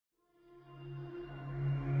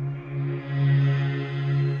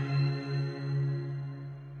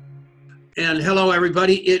And hello,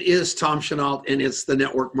 everybody. It is Tom Chenault, and it's the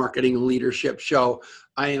Network Marketing Leadership Show.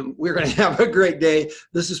 We're going to have a great day.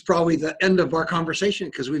 This is probably the end of our conversation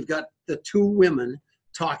because we've got the two women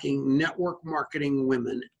talking network marketing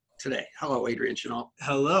women today. Hello, Adrienne Chenault.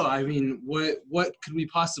 Hello. I mean, what could we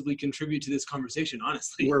possibly contribute to this conversation,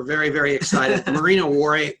 honestly? We're very, very excited. Marina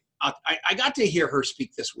Worre, I got to hear her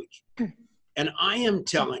speak this week. And I am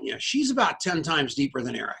telling you, she's about 10 times deeper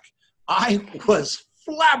than Eric. I was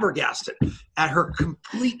flabbergasted at her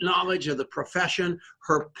complete knowledge of the profession,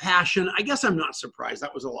 her passion. I guess I'm not surprised.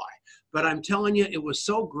 That was a lie. But I'm telling you, it was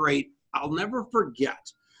so great. I'll never forget.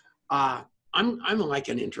 I'm like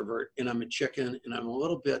an introvert, and I'm a chicken, and I'm a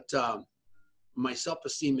little bit, my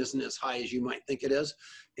self-esteem isn't as high as you might think it is.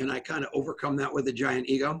 And I kind of overcome that with a giant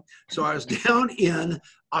ego. So I was down in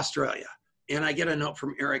Australia. And I get a note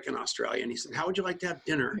from Eric in Australia, and he said, how would you like to have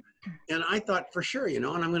dinner? And I thought, for sure, and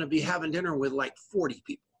I'm going to be having dinner with like 40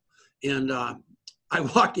 people. And I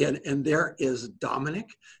walk in, and there is Dominic,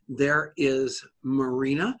 there is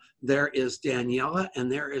Marina, there is Daniela,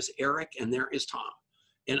 and there is Eric, and there is Tom.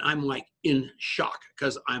 And I'm like in shock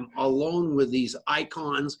because I'm alone with these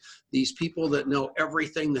icons, these people that know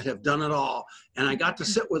everything, that have done it all. And I got to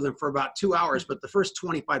sit with them for about 2 hours, but the first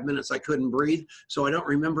 25 minutes I couldn't breathe, so I don't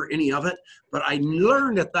remember any of it. But I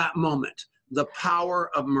learned at that moment the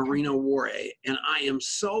power of Marina Worre, and I am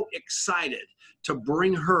so excited to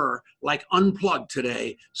bring her like unplugged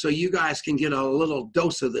today so you guys can get a little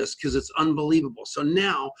dose of this because it's unbelievable. So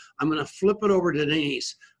now I'm going to flip it over to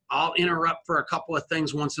Denise. I'll interrupt for a couple of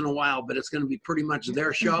things once in a while, but it's going to be pretty much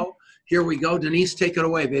their show. Here we go. Denise, take it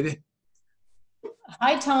away, baby.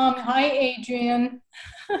 Hi, Tom. Hi, Adrienne.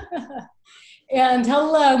 And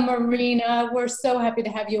hello, Marina. We're so happy to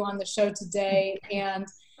have you on the show today. And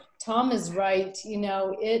Tom is right.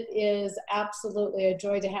 It is absolutely a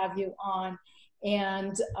joy to have you on.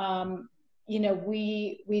 And,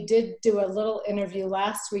 we did do a little interview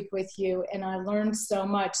last week with you, and I learned so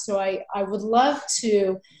much. So I would love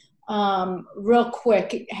to, real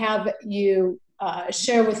quick, have you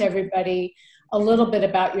share with everybody a little bit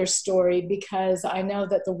about your story, because I know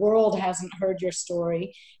that the world hasn't heard your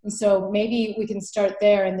story. And so maybe we can start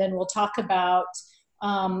there, and then we'll talk about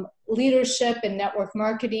leadership and network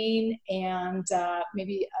marketing, and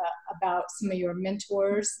maybe about some of your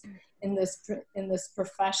mentors in this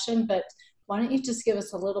profession. But why don't you just give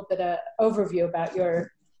us a little bit of overview about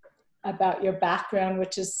your background,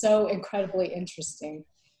 which is so incredibly interesting.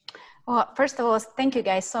 Well, first of all, thank you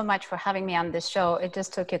guys so much for having me on this show. It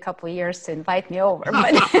just took you a couple of years to invite me over,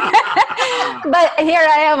 but, but here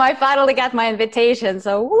I am. I finally got my invitation.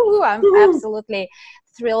 So woo, I'm absolutely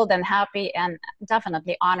thrilled and happy and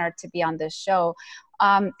definitely honored to be on this show.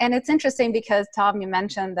 And it's interesting because, Tom, you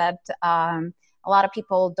mentioned that a lot of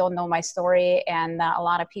people don't know my story, and a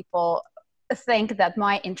lot of people think that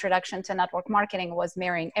my introduction to network marketing was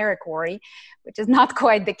marrying Eric Worre, which is not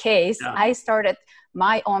quite the case. Yeah. I started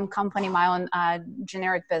my own company, my own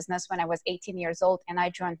generic business when I was 18 years old, and I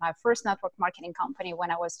joined my first network marketing company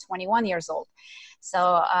when I was 21 years old.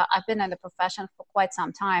 So I've been in the profession for quite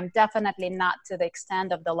some time, definitely not to the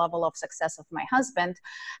extent of the level of success of my husband,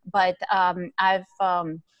 but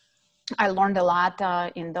I learned a lot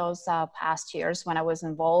in those past years when I was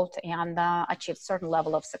involved, and achieved a certain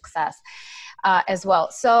level of success as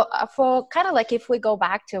well. So for kind of like, if we go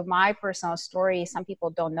back to my personal story, some people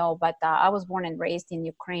don't know, but I was born and raised in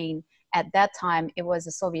Ukraine. At that time, it was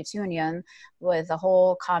the Soviet Union with the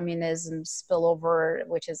whole communism spillover,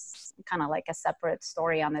 which is kind of like a separate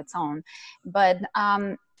story on its own. But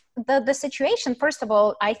the situation, first of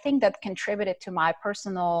all, I think that contributed to my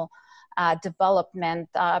personal development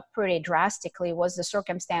pretty drastically was the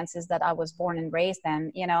circumstances that I was born and raised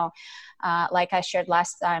in. Like I shared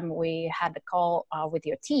last time we had the call with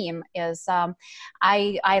your team, is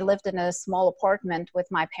I lived in a small apartment with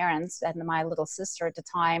my parents and my little sister at the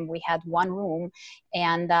time. We had one room,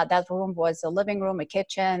 and that room was a living room, a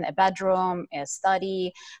kitchen, a bedroom, a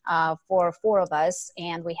study for four of us,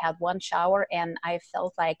 and we had one shower, and I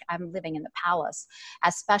felt like I'm living in the palace,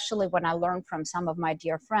 especially when I learned from some of my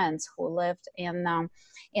dear friends who lived in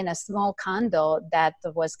a small condo that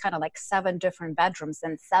was kind of like 7 different bedrooms,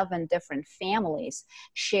 and 7 different families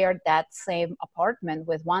shared that same apartment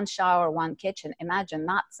with one shower, one kitchen. Imagine,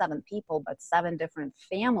 not 7 people, but 7 different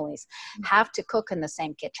families have to cook in the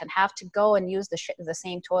same kitchen, have to go and use the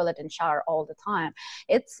same toilet and shower all the time.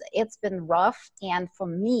 It's been rough, and for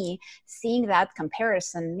me, seeing that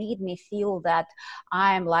comparison made me feel that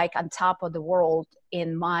I'm like on top of the world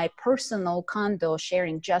in my personal condo,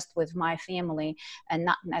 sharing just with my family and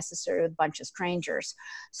not necessarily with a bunch of strangers.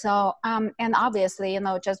 So, and obviously,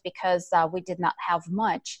 just because we did not have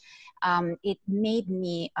much, it made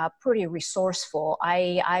me pretty resourceful.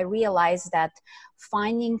 I realized that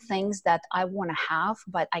finding things that I want to have,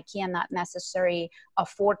 but I cannot necessarily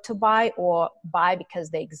afford to buy or buy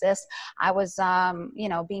because they exist. I was,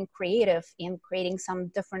 being creative in creating some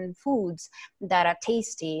different foods that are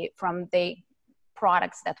tasty from the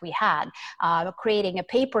products that we had, creating a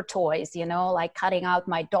paper toys, like cutting out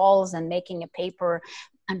my dolls and making a paper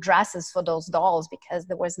and dresses for those dolls because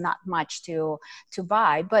there was not much to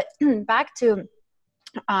buy. But back to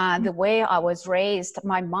the way I was raised,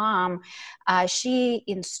 my mom, she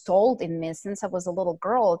installed in me since I was a little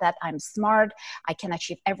girl that I'm smart, I can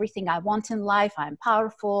achieve everything I want in life, I'm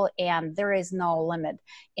powerful, and there is no limit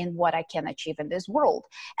in what I can achieve in this world.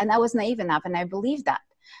 And I was naive enough, and I believed that.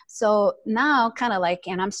 So now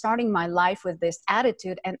and I'm starting my life with this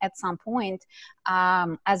attitude. And at some point,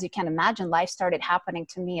 as you can imagine, life started happening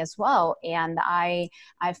to me as well. And I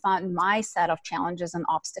found my set of challenges and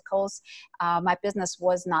obstacles. My business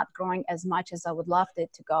was not growing as much as I would love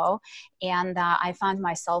it to go. And I found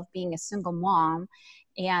myself being a single mom.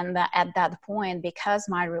 And at that point, because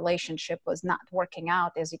my relationship was not working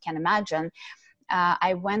out, as you can imagine,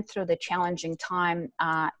 I went through the challenging time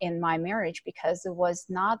in my marriage because it was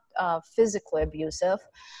not physically abusive,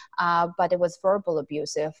 but it was verbal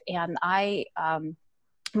abusive. And my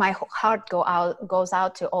heart goes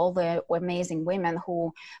out to all the amazing women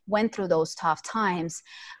who went through those tough times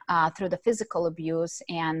through the physical abuse.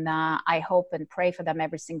 And I hope and pray for them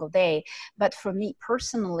every single day. But for me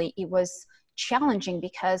personally, it was challenging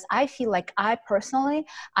because I feel like I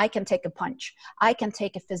can take a punch. I can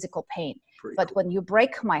take a physical pain. But when you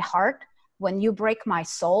break my heart, when you break my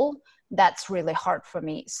soul, that's really hard for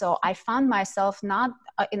me. So I found myself not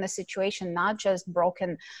in a situation, not just broke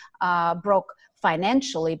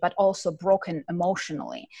financially, but also broken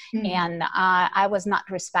emotionally. Mm. And I was not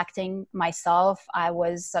respecting myself. I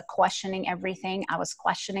was questioning everything. I was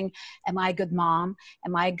questioning, am I a good mom?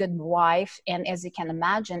 Am I a good wife? And as you can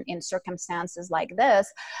imagine, in circumstances like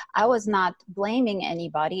this, I was not blaming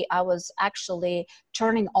anybody. I was actually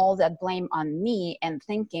turning all that blame on me and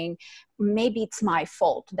thinking, maybe it's my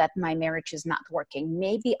fault that my marriage is not working.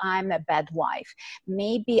 Maybe I'm a bad wife.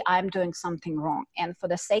 Maybe I'm doing something wrong. And for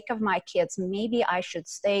the sake of my kids, maybe I should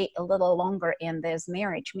stay a little longer in this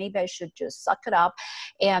marriage. Maybe I should just suck it up.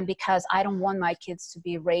 And because I don't want my kids to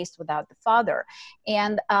be raised without the father.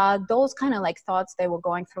 And those kind of thoughts, they were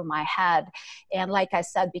going through my head. And like I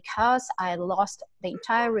said, because I lost the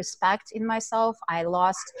entire respect in myself, I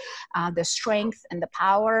lost the strength and the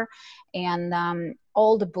power and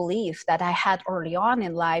all the belief that I had early on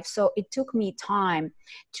in life. So it took me time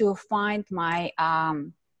to find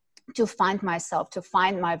myself, to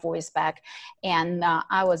find my voice back. And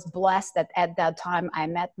I was blessed that at that time I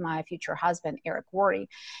met my future husband, Worre,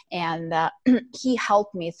 and he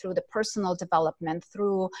helped me through the personal development,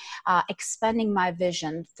 through expanding my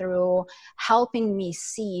vision, through helping me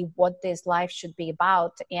see what this life should be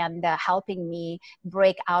about, and helping me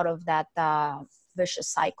break out of that vicious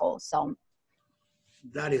cycle. So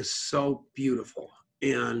that is so beautiful.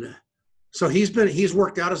 And so he's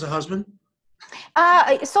worked out as a husband?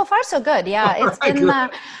 So far so good. Yeah, it's been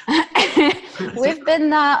we've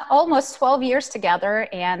been almost 12 years together,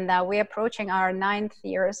 and we're approaching our 9th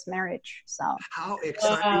year's marriage. So how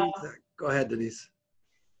exciting. Go ahead, Denise.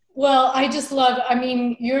 Well, I just love,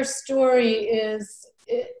 your story is,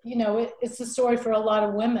 it's a story for a lot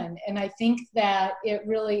of women. And I think that it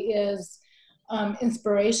really is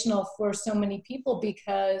inspirational for so many people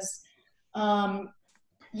because,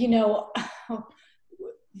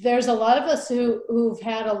 there's a lot of us who've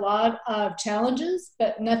had a lot of challenges,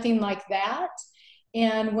 but nothing like that.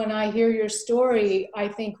 And when I hear your story, I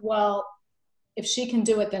think, well, if she can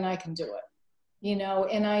do it, then I can do it. And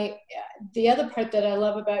the other part that I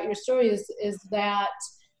love about your story is that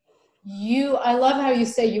I love how you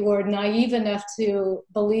say you were naive enough to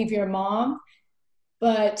believe your mom,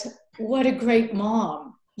 but what a great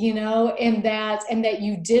mom, and that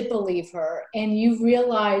you did believe her, and you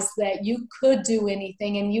realized that you could do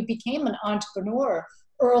anything, and you became an entrepreneur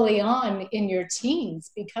early on in your teens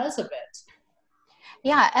because of it.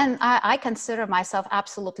 Yeah, and I consider myself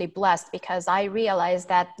absolutely blessed because I realized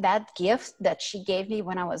that gift that she gave me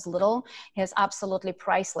when I was little is absolutely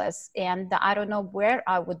priceless. And I don't know where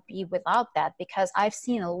I would be without that, because I've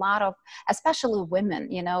seen a lot of, especially women,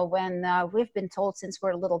 when we've been told since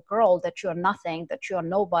we're a little girl that you're nothing, that you're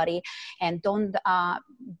nobody, and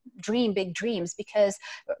dream big dreams, because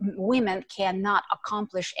women cannot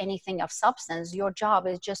accomplish anything of substance. Your job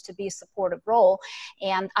is just to be a supportive role.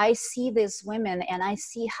 And I see these women and I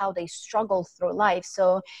see how they struggle through life.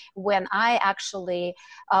 So when I actually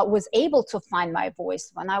was able to find my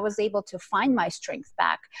voice, when I was able to find my strength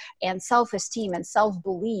back and self-esteem and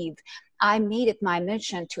self-belief, I made it my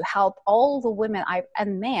mission to help all the women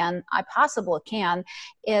and men I possibly can,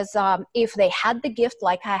 is if they had the gift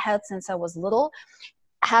like I had since I was little,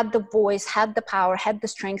 had the voice, had the power, had the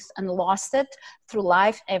strength, and lost it through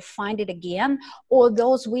life and find it again, or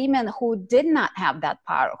those women who did not have that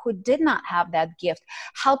power, who did not have that gift,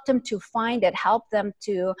 help them to find it, help them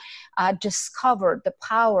to discover the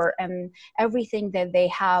power and everything that they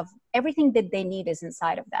have, everything that they need is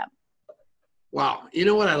inside of them. Wow. You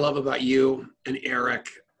know what I love about you and Eric,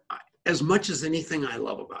 as much as anything I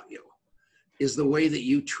love about you, is the way that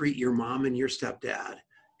you treat your mom and your stepdad,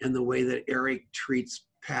 and the way that Eric treats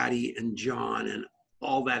Patty and John and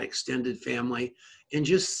all that extended family, and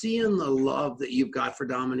just seeing the love that you've got for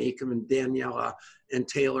Dominique and Daniela and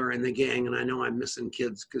Taylor and the gang. And I know I'm missing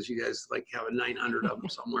kids because you guys like have a 900 of them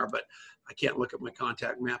somewhere, but I can't look at my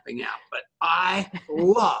contact mapping app. But I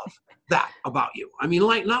love that about you. I mean,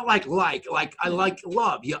 not like I like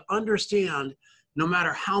love. You understand, no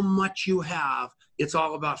matter how much you have, it's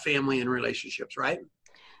all about family and relationships, right?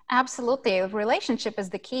 Absolutely. Relationship is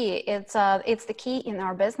the key. It's the key in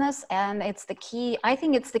our business, and it's the key. I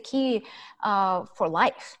think it's the key for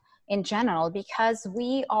life in general, because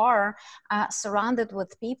we are surrounded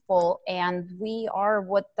with people, and we are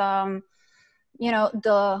what the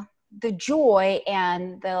joy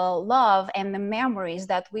and the love and the memories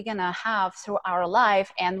that we're gonna have through our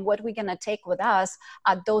life, and what we're gonna take with us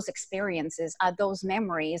are those experiences, are those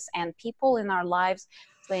memories, and people in our lives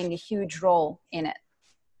playing a huge role in it.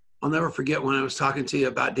 I'll never forget when I was talking to you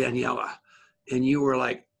about Daniela, and you were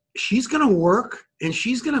like, she's going to work and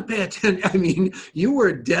she's going to pay attention. I mean, you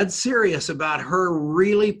were dead serious about her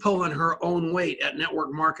really pulling her own weight at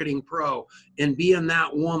Network Marketing Pro and being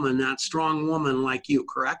that woman, that strong woman like you,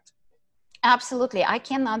 correct? Absolutely. I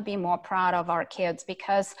cannot be more proud of our kids,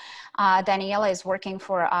 because Daniela is working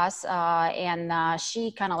for us, and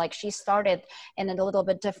she she started in a little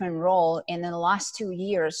bit different role. And in the last 2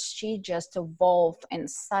 years, she just evolved in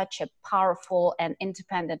such a powerful and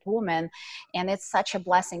independent woman. And it's such a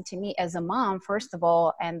blessing to me as a mom, first of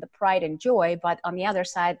all, and the pride and joy. But on the other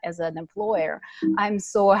side, as an employer, I'm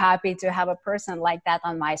so happy to have a person like that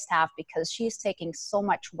on my staff, because she's taking so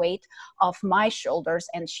much weight off my shoulders,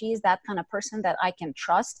 and she's that kind of person that I can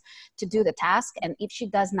trust to do the task. And if she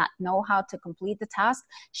does not know how to complete the task,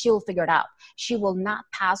 she'll figure it out. She will not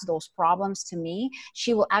pass those problems to me.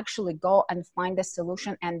 She will actually go and find a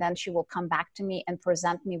solution, and then she will come back to me and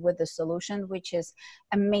present me with the solution, which is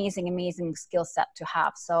amazing skill set to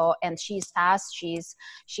have. So, and she's fast,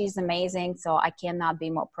 she's amazing. So I cannot be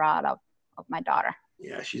more proud of my daughter.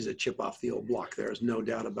 Yeah, she's a chip off the old block. There's no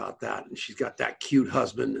doubt about that. And she's got that cute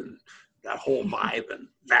husband and that whole vibe and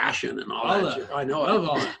fashion and all that. I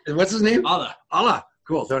know. And what's his name? Allah.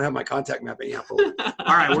 Cool. Don't have my contact mapping app. All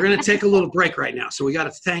right. We're going to take a little break right now. So we got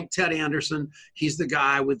to thank Ted Anderson. He's the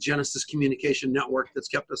guy with Genesis Communication Network that's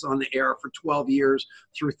kept us on the air for 12 years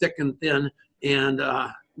through thick and thin. And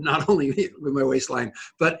not only with my waistline,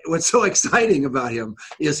 but what's so exciting about him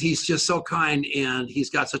is he's just so kind, and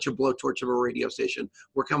he's got such a blowtorch of a radio station.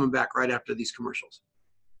 We're coming back right after these commercials.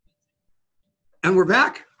 And we're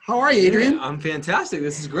back. How are you, Adrian? I'm fantastic.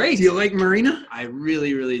 This is great. Do you like Marina? I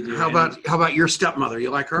really, really do. How about your stepmother? You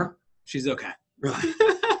like her? She's okay. Really?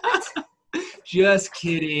 Just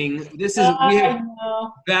kidding. We have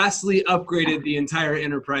vastly upgraded the entire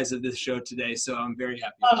enterprise of this show today, so I'm very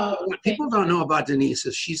happy. What people don't know about Denise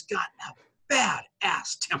is she's got a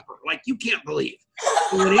bad-ass temper, like you can't believe.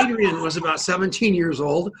 When Adrian was about 17 years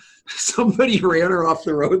old, somebody ran her off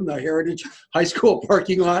the road in the Heritage High School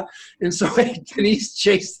parking lot. And so Denise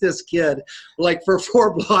chased this kid like for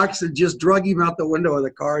 4 blocks and just drug him out the window of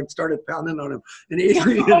the car and started pounding on him. And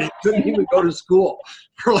Adrian couldn't even go to school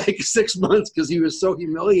for like 6 months because he was so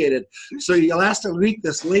humiliated. So last week,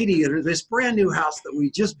 this lady in this brand new house that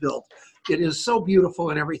we just built, it is so beautiful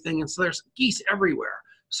and everything. And so there's geese everywhere.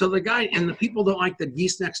 So the guy and the people don't like the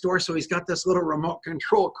geese next door. So he's got this little remote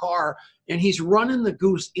control car and he's running the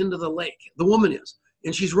goose into the lake. The woman is,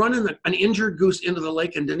 and she's running an injured goose into the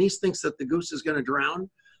lake. And Denise thinks that the goose is going to drown.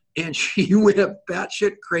 And she went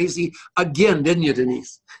batshit crazy again, didn't you,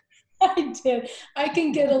 Denise? I did. I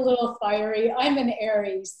can get a little fiery. I'm an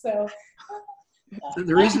Aries, so.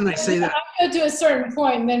 The reason I say that, I go to a certain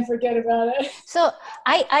point and then forget about it. So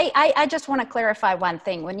I just want to clarify one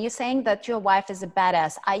thing. When you're saying that your wife is a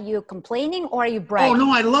badass, are you complaining or are you bragging? oh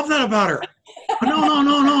no, I love that about her.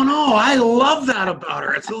 No. I love that about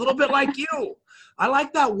her. It's a little bit like you. I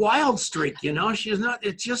like that wild streak, you know. She's not,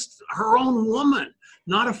 it's just her own woman,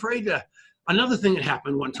 not afraid to. Another thing that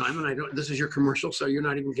happened one time, and I don't, this is your commercial, so you're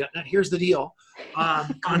not even getting it. Here's the deal.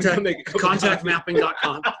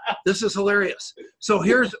 Contactmapping.com. This is hilarious. So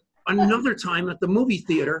here's another time at the movie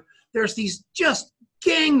theater. There's these just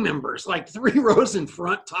gang members, like 3 rows in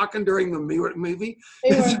front, talking during the movie.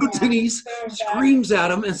 And so Denise screams at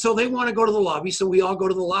them, and so they want to go to the lobby, so we all go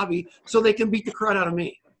to the lobby so they can beat the crud out of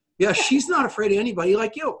me. Yeah, she's not afraid of anybody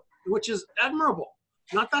like you, which is admirable.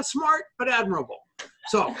 Not that smart, but admirable.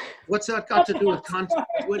 So what's that got to do with content?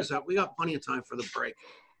 Wait a second, we got plenty of time for the break.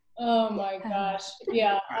 Oh my gosh.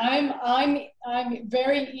 Yeah, I'm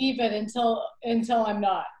very even until I'm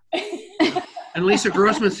not. And Lisa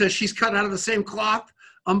Grossman says she's cut out of the same cloth.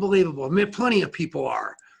 Unbelievable. I mean, plenty of people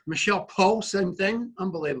are. Michelle Poe, same thing.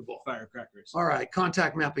 Unbelievable. Firecrackers. All right,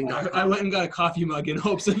 contactmapping.com. I went and got a coffee mug in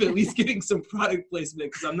hopes of at least getting some product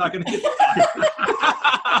placement because I'm not going to get that.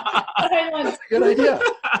 Good idea.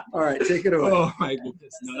 All right, take it away. Oh my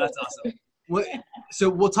goodness. No, that's awesome. So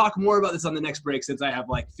we'll talk more about this on the next break since I have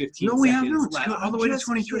like 15 seconds. No, we have no. Left. All the way to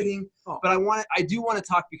 23. Oh. But I do want to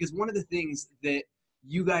talk because one of the things that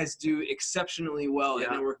you guys do exceptionally well at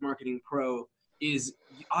Network Marketing Pro is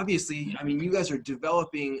obviously, I mean, you guys are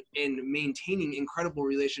developing and maintaining incredible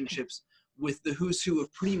relationships with the who's who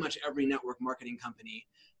of pretty much every network marketing company.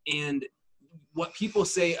 And what people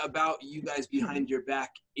say about you guys behind your back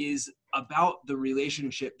is about the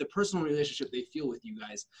relationship, the personal relationship they feel with you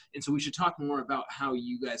guys. And so we should talk more about how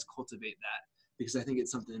you guys cultivate that, because I think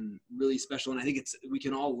it's something really special. And I think we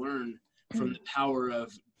can all learn from the power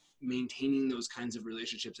of maintaining those kinds of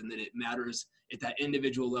relationships, and that it matters at that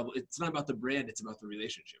individual level. It's not about the brand, it's about the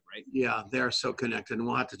relationship, right? Yeah, they're so connected, and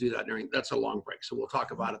we'll have to do that that's a long break, so we'll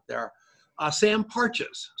talk about it there. Sam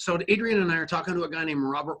Parches. So Adrian and I are talking to a guy named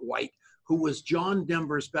Robert White, who was John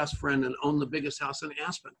Denver's best friend and owned the biggest house in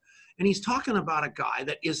Aspen. And he's talking about a guy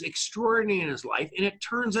that is extraordinary in his life, and it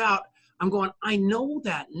turns out, I'm going, I know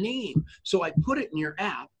that name. So I put it in your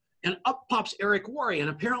app, and up pops Eric Worre,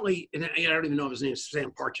 and apparently, and I don't even know if his name is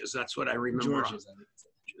Sam Parches. That's what I remember.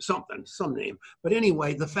 Some name. But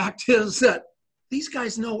anyway, the fact is that these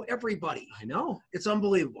guys know everybody. I know. It's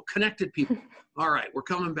unbelievable. Connected people. All right, we're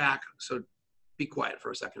coming back. So be quiet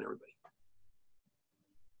for a second, everybody.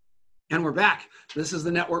 And we're back. This is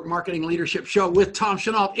the Network Marketing Leadership Show with Tom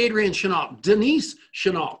Chenault, Adrian Chenault, Denise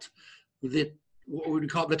Chenault, what would we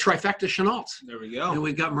call it? The trifecta Chenault. There we go. And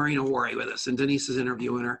we've got Marina Worre with us, and Denise is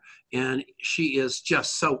interviewing her, and she is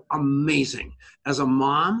just so amazing as a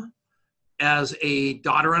mom, as a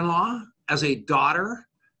daughter-in-law, as a daughter,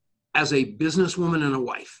 as a businesswoman and a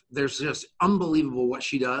wife. There's just unbelievable what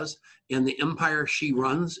she does and the empire she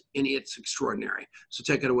runs, and it's extraordinary. So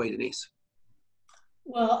take it away, Denise.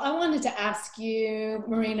 Well, I wanted to ask you,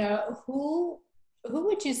 Marina, who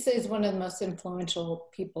would you say is one of the most influential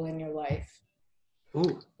people in your life?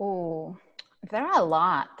 Oh, there are a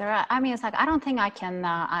lot. I mean, it's like, I don't think I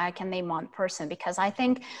can name one person, because I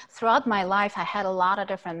think throughout my life, I had a lot of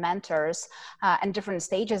different mentors and different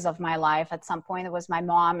stages of my life. At some point, it was my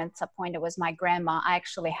mom. At some point, it was my grandma. I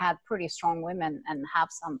actually had pretty strong women and have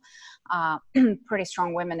some pretty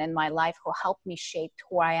strong women in my life who helped me shape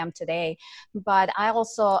who I am today. But I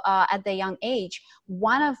also, at the young age,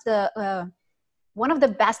 one of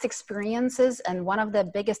the best experiences and one of the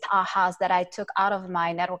biggest ahas that I took out of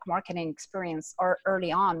my network marketing experience or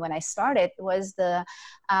early on when I started was the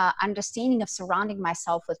understanding of surrounding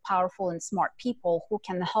myself with powerful and smart people who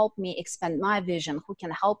can help me expand my vision, who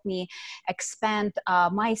can help me expand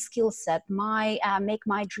my skill set, make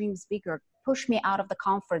my dreams bigger, push me out of the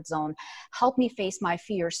comfort zone, help me face my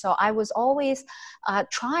fears. So I was always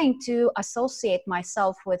trying to associate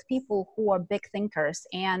myself with people who are big thinkers.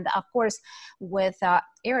 And of course, with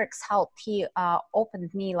Eric's help, he opened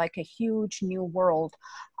me like a huge new world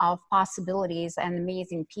of possibilities and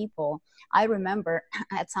amazing people. I remember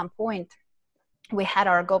at some point, we had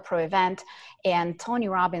our GoPro event and Tony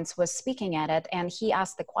Robbins was speaking at it, and he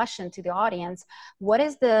asked the question to the audience, what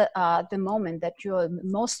is the moment that you're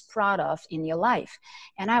most proud of in your life?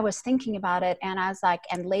 And I was thinking about it, and I was like,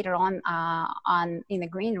 and later on in the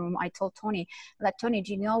green room, I told Tony, like, Tony,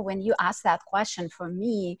 do you know, when you asked that question, for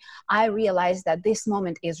me, I realized that this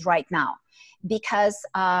moment is right now. because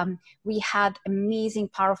we had amazing,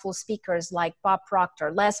 powerful speakers like Bob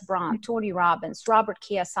Proctor, Les Brown, Tony Robbins, Robert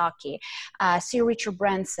Kiyosaki, Sir Richard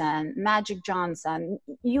Branson, Magic Johnson,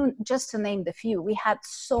 just to name the few. We had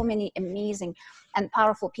so many amazing and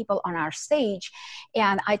powerful people on our stage.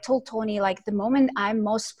 And I told Tony, like, the moment I'm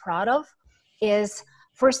most proud of is,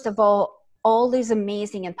 first of all these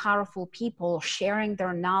amazing and powerful people sharing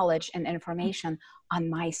their knowledge and information on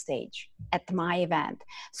my stage at my event.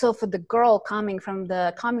 So for the girl coming from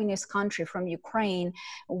the communist country, from Ukraine,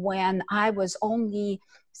 when I was only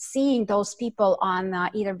seeing those people on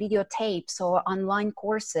either videotapes or online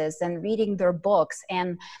courses and reading their books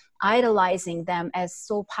and idolizing them as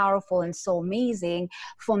so powerful and so amazing,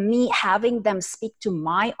 for me having them speak to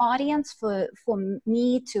my audience, for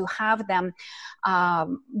me to have them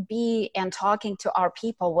be and talking to our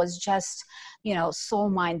people was just, so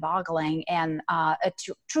mind-boggling, and a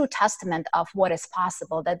true testament of what is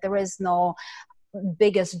possible, that there is no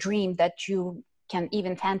biggest dream that you can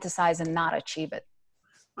even fantasize and not achieve it.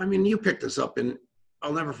 I mean, you picked us up, and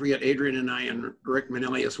I'll never forget, Adrian and I and Rick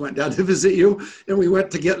Manelius went down to visit you, and we went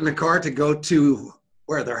to get in the car to go to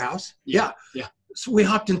their house? Yeah. So we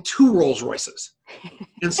hopped in 2 Rolls Royces.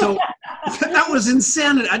 And so that was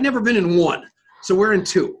insanity. I'd never been in one. So we're in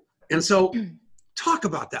 2. And so talk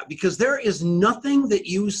about that, because there is nothing that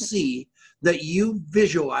you see, that you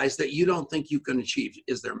visualize, that you don't think you can achieve.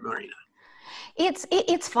 Is there, Marina?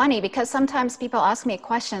 It's funny, because sometimes people ask me a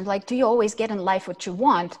question like, do you always get in life what you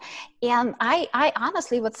want? And I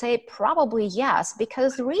honestly would say probably yes,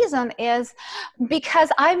 because the reason is because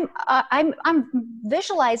I'm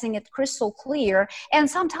visualizing it crystal clear, and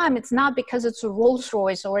sometimes it's not because it's a Rolls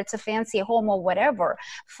Royce or it's a fancy home or whatever.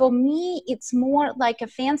 For me, it's more like a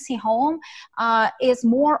fancy home is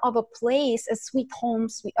more of a place, a sweet home,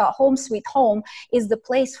 home sweet home is the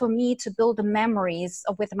place for me to build the memories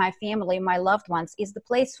with my family, my loved ones, is the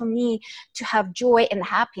place for me to have joy and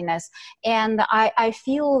happiness. And I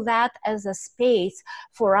feel that as a space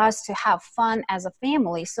for us to have fun as a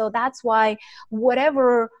family. So that's why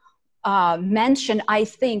whatever mansion I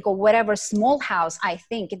think, or whatever small house I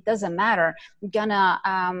think, it doesn't matter, I'm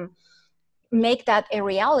gonna make that a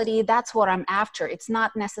reality. That's what I'm after. It's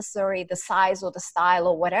not necessarily the size or the style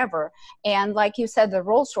or whatever. And like you said, the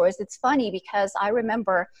Rolls Royce, it's funny because I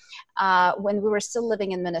remember when we were still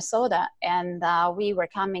living in Minnesota, and we were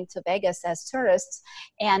coming to Vegas as tourists.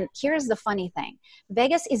 And here's the funny thing.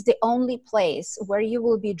 Vegas is the only place where you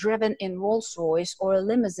will be driven in Rolls Royce or a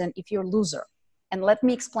limousine if you're a loser. And let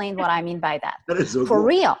me explain what I mean by that. That is so for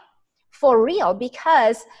cool. For real,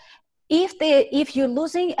 because if you're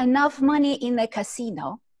losing enough money in a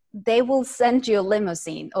casino, they will send you a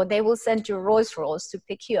limousine, or they will send you a Rolls Royce to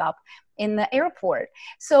pick you up in the airport.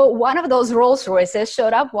 So one of those Rolls Royces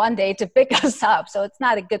showed up one day to pick us up. So it's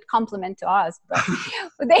not a good compliment to us, but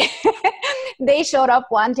they showed up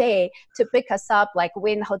one day to pick us up, like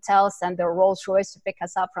Wynn Hotel sent the Rolls Royce to pick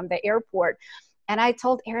us up from the airport. And I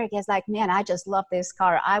told Eric, it's like, man, I just love this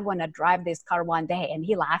car. I want to drive this car one day. And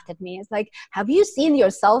he laughed at me. It's like, have you seen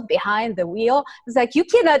yourself behind the wheel? It's like, you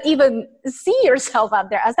cannot even see yourself out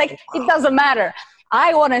there. I was like, it doesn't matter.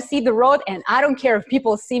 I want to see the road, and I don't care if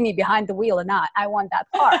people see me behind the wheel or not. I want that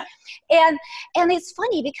car. and it's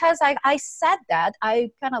funny because I said that. I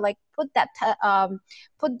kind of like put that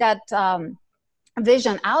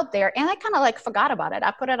vision out there, and I kind of like forgot about it.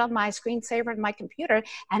 I put it on my screensaver in my computer,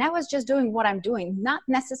 and I was just doing what I'm doing, not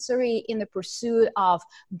necessarily in the pursuit of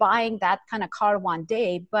buying that kind of car one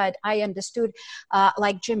day, but I understood,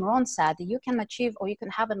 like Jim Rohn said, you can achieve, or you can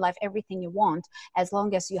have in life everything you want as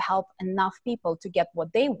long as you help enough people to get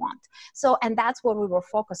what they want. So, and that's what we were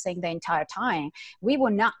focusing the entire time. We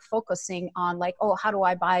were not focusing on like, oh, how do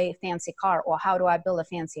I buy a fancy car, or how do I build a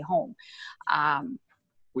fancy home?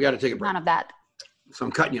 We got to take a break. None of that. So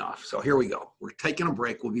I'm cutting you off. So here we go. We're taking a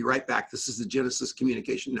break. We'll be right back. This is the Genesis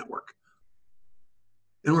Communication Network.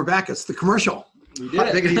 And we're back. It's the commercial. We did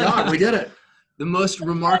it. Diggity dog. We did it. The most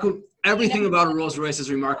remarkable, everything about a Rolls Royce is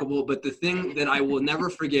remarkable, but the thing that I will never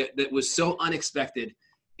forget that was so unexpected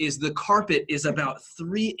is the carpet is about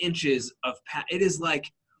 3 inches of, it is like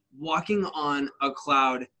walking on a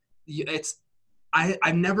cloud.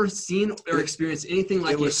 I've never seen or experienced anything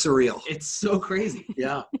like it. It was surreal. It's so crazy.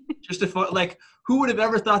 Yeah. Just like, who would have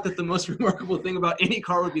ever thought that the most remarkable thing about any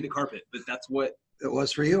car would be the carpet? But that's what it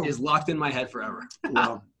was for you. Is locked in my head forever.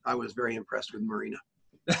 Well, I was very impressed with Marina.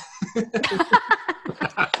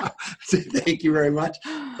 Thank you very much.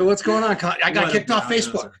 So what's going on? I got kicked off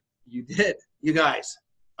Facebook. You did. You guys,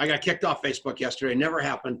 I got kicked off Facebook yesterday. Never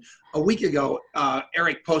happened. A week ago,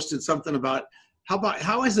 Eric posted something about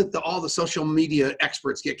how is it that all the social media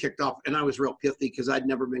experts get kicked off? And I was real pithy because I'd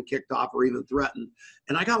never been kicked off or even threatened.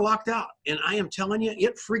 And I got locked out. And I am telling you,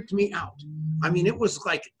 it freaked me out. I mean, it was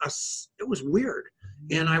like, it was weird.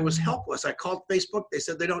 And I was helpless. I called Facebook. They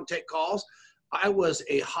said they don't take calls. I was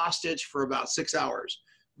a hostage for about 6 hours.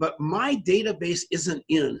 But my database isn't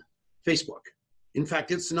in Facebook. In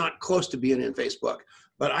fact, it's not close to being in Facebook.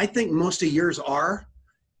 But I think most of yours are,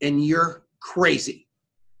 and you're crazy.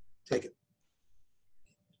 Take it.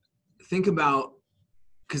 Think about,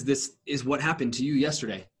 because this is what happened to you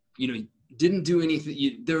yesterday. You didn't do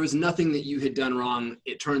anything. There was nothing that you had done wrong.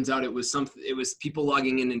 It turns out it was something. It was people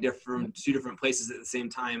logging in two different places at the same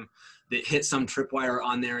time that hit some tripwire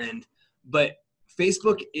on their end. But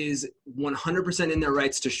Facebook is 100% in their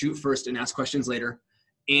rights to shoot first and ask questions later.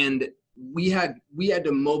 And we had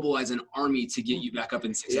to mobilize an army to get you back up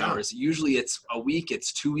in 6 hours. Usually it's a week,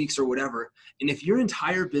 it's 2 weeks or whatever. And if your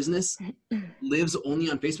entire business lives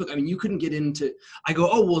only on Facebook, I mean, you couldn't get into, I go,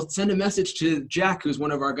 oh, well, send a message to Jack, who's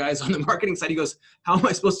one of our guys on the marketing side. He goes, how am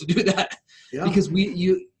I supposed to do that? Yeah. Because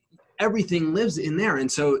everything lives in there.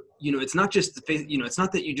 And so, it's not just it's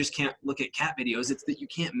not that you just can't look at cat videos. It's that you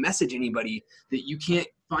can't message anybody, that you can't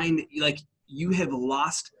find, you have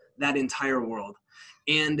lost that entire world.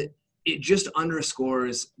 And it just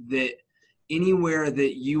underscores that anywhere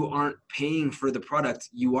that you aren't paying for the product,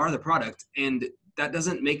 you are the product. And that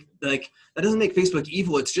doesn't make Facebook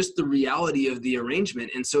evil. It's just the reality of the arrangement.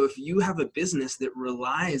 And so if you have a business that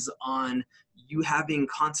relies on you having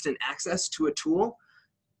constant access to a tool,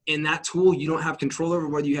 and that tool, you don't have control over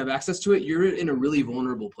whether you have access to it, you're in a really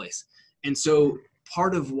vulnerable place. And so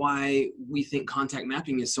part of why we think contact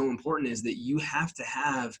mapping is so important is that you have to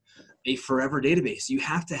have a forever database. You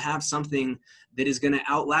have to have something that is going to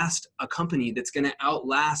outlast a company, that's going to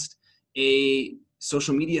outlast a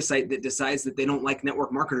social media site that decides that they don't like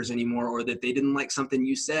network marketers anymore, or that they didn't like something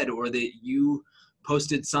you said, or that you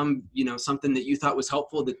posted something that you thought was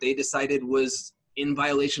helpful that they decided was in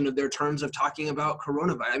violation of their terms of talking about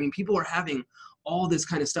coronavirus. I mean, people are having all this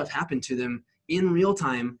kind of stuff happen to them in real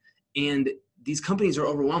time, and these companies are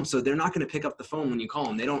overwhelmed. So they're not going to pick up the phone when you call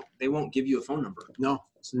them. They won't give you a phone number. No,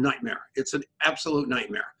 it's a nightmare. It's an absolute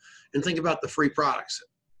nightmare. And think about the free products: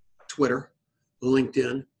 Twitter,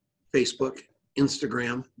 LinkedIn, Facebook,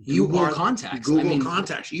 Instagram. Google Contacts.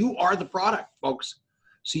 Contacts. You are the product, folks.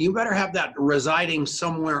 So you better have that residing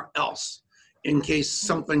somewhere else in case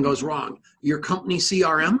something goes wrong. Your company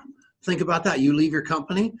CRM, think about that. You leave your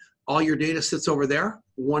company, all your data sits over there.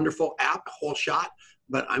 Wonderful app, whole shot.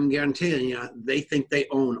 But I'm guaranteeing you, they think they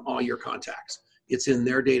own all your contacts. It's in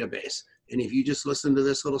their database. And if you just listen to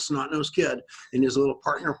this little snot-nosed kid and his little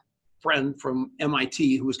partner friend from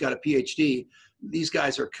MIT who's got a PhD, these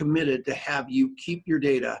guys are committed to have you keep your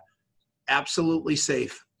data absolutely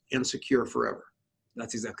safe and secure forever.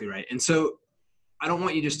 That's exactly right. And so I don't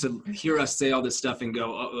want you just to hear us say all this stuff and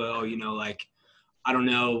go, I don't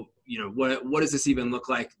know, what does this even look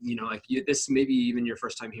like? This may be even your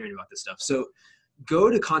first time hearing about this stuff. So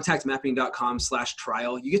go to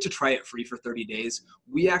contactmapping.com/trial. You get to try it free for 30 days.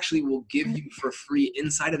 We actually will give you for free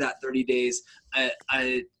inside of that 30 days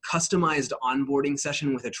a customized onboarding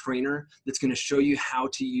session with a trainer that's going to show you how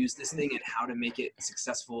to use this thing and how to make it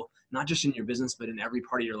successful, not just in your business, but in every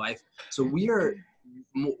part of your life. So we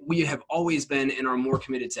have always been and are more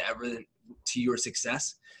committed to ever to your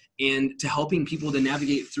success and to helping people to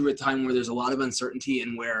navigate through a time where there's a lot of uncertainty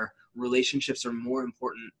and where relationships are more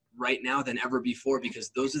important right now than ever before, because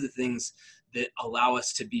those are the things that allow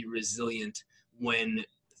us to be resilient when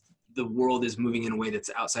the world is moving in a way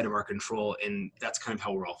that's outside of our control. And that's kind of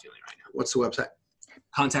how we're all feeling right now. What's the website?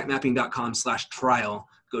 Contactmapping.com/trial.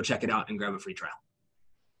 Go check it out and grab a free trial.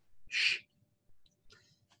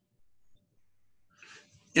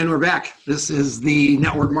 And we're back. This is the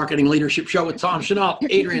Network Marketing Leadership Show with Tom Chenault,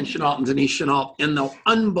 Adrian Chenault, and Denise Chenault, and the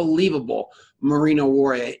unbelievable Marina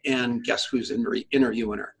Worre. And guess who's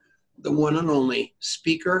interviewing her? The one and only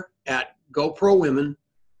speaker at GoPro Women,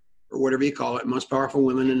 or whatever you call it, Most Powerful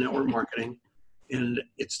Women in Network Marketing. And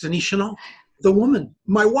it's Denise Chenault, the woman,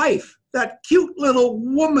 my wife, that cute little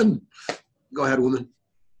woman. Go ahead, woman.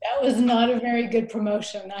 That was not a very good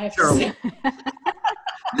promotion, I have to say.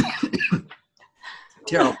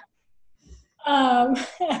 Terrible.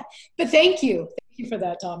 But thank you for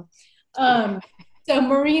that, Tom. So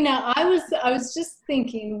Marina, I was just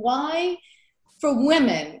thinking, why for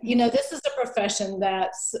women, this is a profession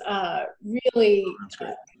that's really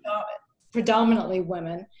predominantly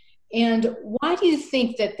women, and why do you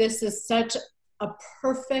think that this is such a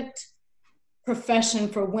perfect profession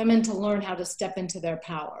for women to learn how to step into their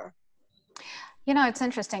power? You know, it's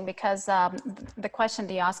interesting because the question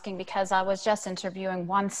that you're asking, because I was just interviewing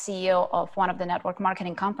one CEO of one of the network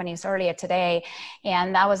marketing companies earlier today,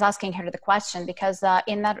 and I was asking her the question because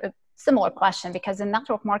in that similar question, because in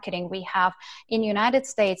network marketing, we have in United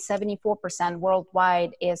States, 74%,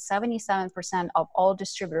 worldwide is 77% of all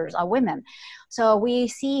distributors are women. So we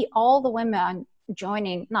see all the women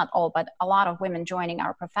joining, not all, but a lot of women joining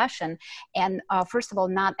our profession. And first of all,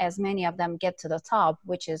 not as many of them get to the top,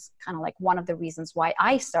 which is kind of like one of the reasons why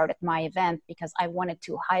I started my event, because I wanted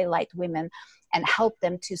to highlight women and help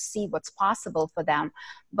them to see what's possible for them.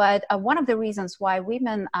 But one of the reasons why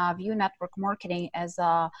women view network marketing as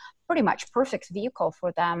a pretty much perfect vehicle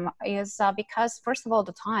for them is because, first of all,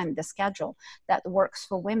 the time, the schedule that works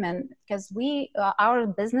for women, because our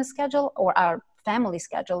business schedule or our family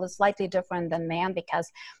schedule is slightly different than man,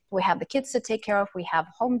 because we have the kids to take care of, we have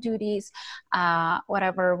home duties,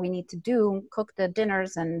 whatever we need to do, cook the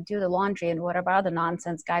dinners and do the laundry and whatever other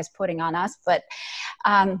nonsense guys putting on us. But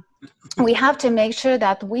we have to make sure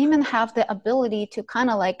that women have the ability to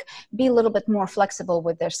kind of like be a little bit more flexible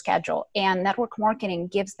with their schedule, and network marketing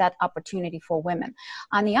gives that opportunity for women.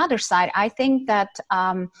 On the other side, I think that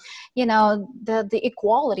you know, the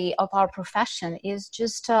equality of our profession is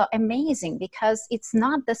just amazing, because it's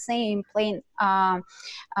not the same plain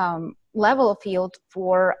level field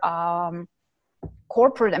for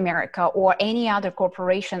corporate America or any other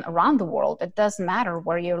corporation around the world. It doesn't matter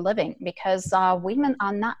where you're living, because women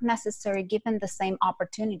are not necessarily given the same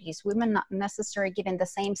opportunities. Women not necessarily given the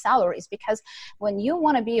same salaries, because when you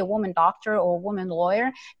want to be a woman doctor or a woman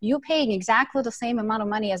lawyer, you're paying exactly the same amount of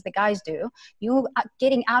money as the guys do. You are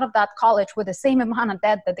getting out of that college with the same amount of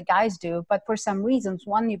debt that the guys do. But for some reasons,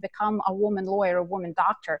 when you become a woman lawyer, a woman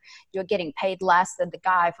doctor, you're getting paid less than the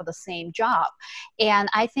guy for the same job. And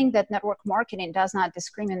I think that network marketing does not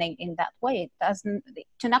discriminate in that way. It doesn't.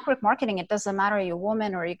 To network marketing, it doesn't matter you're a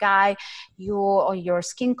woman or a guy, your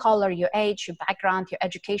skin color, your age, your background, your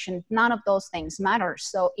education. None of those things matter.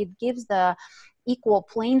 So it gives the equal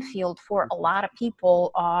playing field for a lot of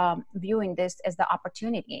people viewing this as the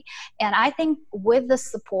opportunity. And I think with the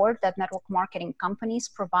support that network marketing companies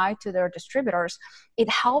provide to their distributors, it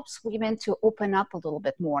helps women to open up a little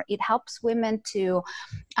bit more. It helps women to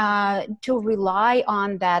rely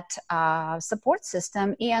on that support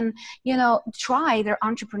system and, you know, try their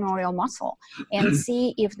entrepreneurial muscle and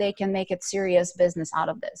see if they can make it serious business out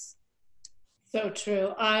of this. So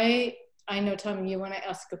true. I know, Tom, you want to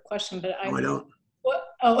ask a question, but No, I don't.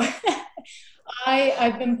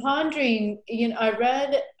 I've been pondering, you know, I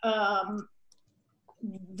read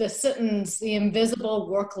the sentence, "The invisible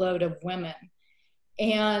workload of women."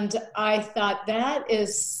 And I thought that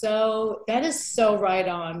is so right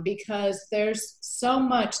on, because there's so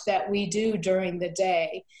much that we do during the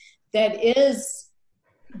day that is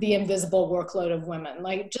the invisible workload of women.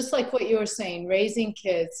 Like, just like what you were saying, raising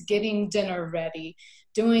kids, getting dinner ready,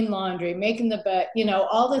 doing laundry, making the bed, you know,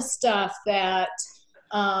 all the stuff that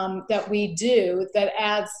we do that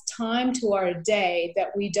adds time to our day that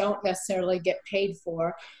we don't necessarily get paid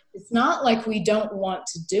for. It's not like we don't want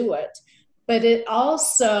to do it, but it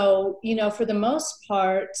also, you know, for the most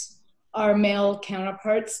part, our male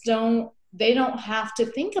counterparts don't have to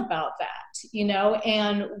think about that, you know,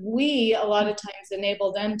 and we a lot of times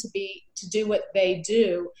enable them to do what they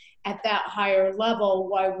do at that higher level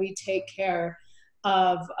while we take care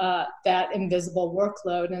of that invisible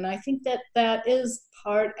workload. And I think that is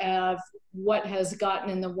part of what has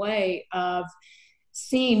gotten in the way of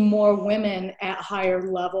seeing more women at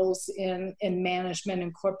higher levels in management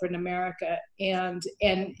in corporate America. And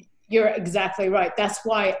you're exactly right. That's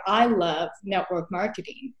why I love network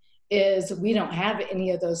marketing, is we don't have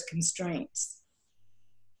any of those constraints.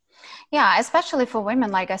 Yeah, especially for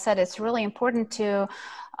women, like I said, it's really important to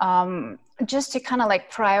just to kind of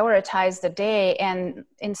like prioritize the day, and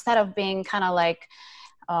instead of being kind of like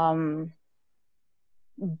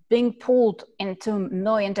being pulled into a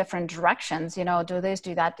million different directions, you know, do this,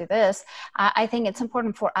 do that, do this. I think it's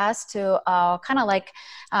important for us to kind of like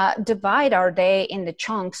divide our day in the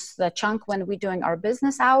chunks, the chunk when we're doing our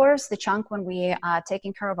business hours, the chunk when we are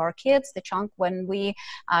taking care of our kids, the chunk when we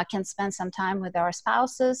can spend some time with our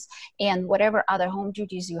spouses, and whatever other home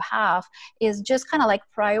duties you have, is just kind of like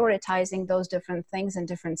prioritizing those different things in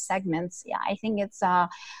different segments. Yeah, I think it's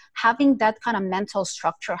having that kind of mental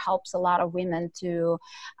structure helps a lot of women to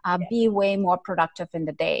be way more productive in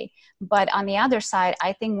the day. But on the other side,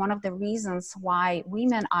 I think one of the reasons why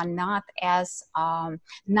women are not as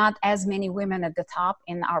many women at the top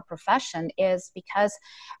in our profession is because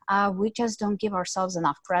we just don't give ourselves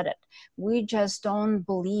enough credit. We just don't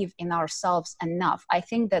believe in ourselves enough. I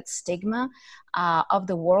think that stigma of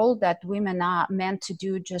the world that women are meant to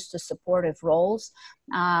do just the supportive roles,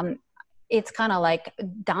 it's kind of like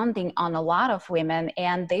daunting on a lot of women,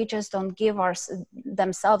 and they just don't give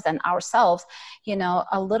themselves and ourselves,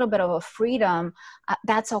 a little bit of a freedom.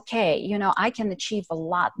 That's okay. I can achieve a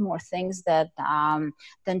lot more things than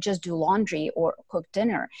just do laundry or cook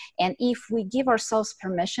dinner. And if we give ourselves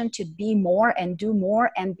permission to be more and do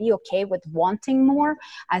more and be okay with wanting more,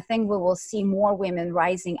 I think we will see more women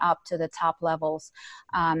rising up to the top levels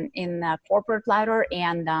in the corporate ladder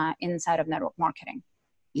and inside of network marketing.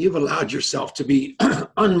 You've allowed yourself to be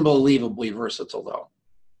unbelievably versatile, though.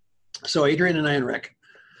 So Adrian and I and Rick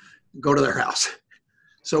go to their house.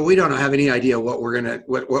 So we don't have any idea what we're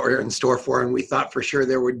in store for, and we thought for sure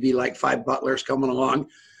there would be like 5 butlers coming along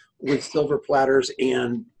with silver platters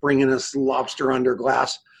and bringing us lobster under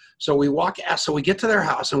glass. So we get to their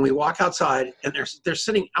house and we walk outside, and they're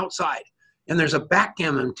sitting outside, and there's a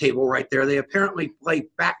backgammon table right there. They apparently play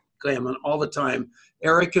backgammon all the time,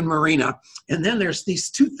 Eric and Marina. And then there's these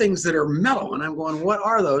 2 things that are metal, and I'm going, what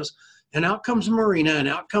are those? And out comes Marina and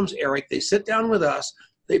out comes Eric. They sit down with us.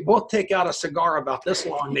 They both take out a cigar about this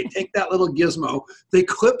long. They take that little gizmo, they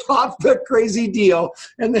clip off the crazy deal,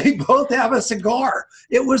 and they both have a cigar.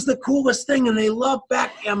 It was the coolest thing, and they love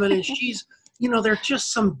backgammon, and she's, there's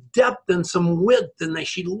just some depth and some width, and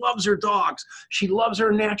she loves her dogs. She loves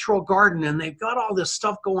her natural garden, and they've got all this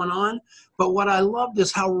stuff going on. But what I loved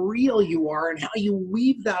is how real you are and how you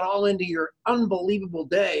weave that all into your unbelievable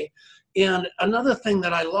day. And another thing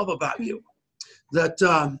that I love about you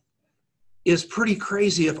that is pretty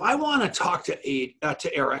crazy, if I want to talk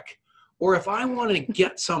to Eric, or if I want to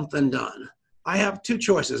get something done, I have 2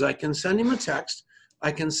 choices. I can send him a text,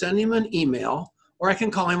 I can send him an email, or I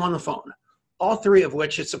can call him on the phone. All 3 of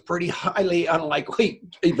which it's a pretty highly unlikely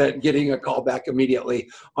event getting a call back immediately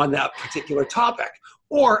on that particular topic.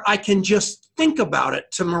 Or I can just think about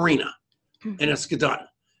it to Marina, and it's done.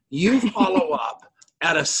 You follow up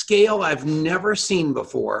at a scale I've never seen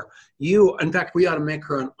before. In fact, we ought to make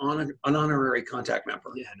her an honorary contact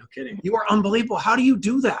member. Yeah, no kidding. You are unbelievable. How do you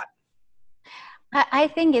do that? I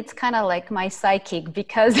think it's kind of like my psychic,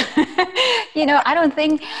 because, I don't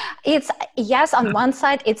think yes, on one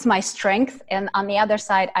side, it's my strength. And on the other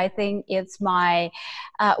side, I think it's my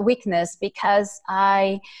weakness, because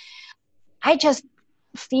I just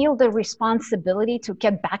feel the responsibility to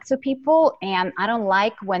get back to people. And I don't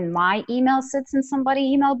like when my email sits in somebody's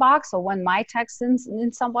email box, or when my text is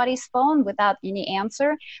in somebody's phone without any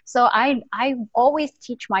answer. So I always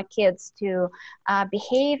teach my kids to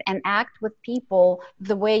behave and act with people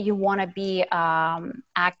the way you want to be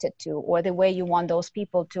acted to, or the way you want those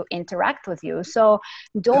people to interact with you. So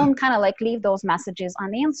don't kind of like leave those messages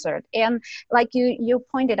unanswered. And like you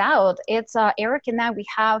pointed out, it's Eric and I, we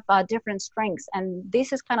have different strengths, and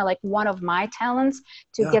this is kind of like one of my talents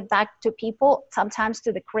to get back to people, sometimes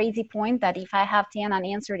to the crazy point that if I have 10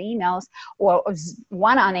 unanswered emails or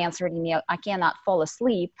 1 unanswered email, I cannot fall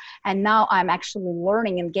asleep. And now I'm actually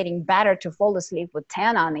learning and getting better to fall asleep with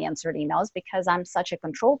 10 unanswered emails, because I'm such a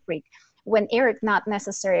control freak, when Eric not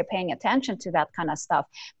necessarily paying attention to that kind of stuff.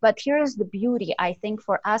 But here's the beauty, I think,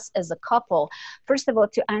 for us as a couple. First of all,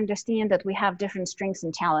 to understand that we have different strengths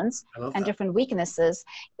and talents and different weaknesses.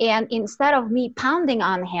 And instead of me pounding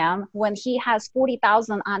on him when he has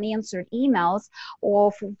 40,000 unanswered emails,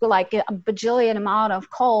 or like a bajillion amount of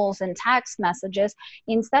calls and text messages,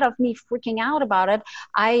 instead of me freaking out about it,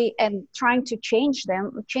 I am trying to change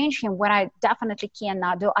him when I definitely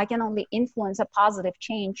cannot do. I can only influence a positive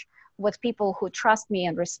change with people who trust me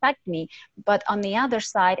and respect me. But on the other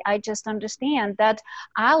side, I just understand that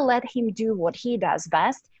I'll let him do what he does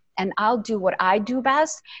best, and I'll do what I do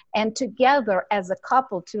best. And together as a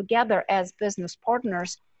couple, together as business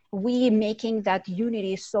partners, we making that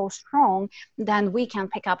unity so strong, then we can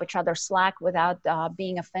pick up each other's slack without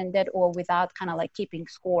being offended, or without kind of like keeping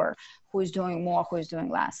score, who's doing more, who's doing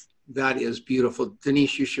less. That is beautiful.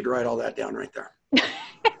 Denise, you should write all that down right there.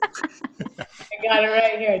 I got it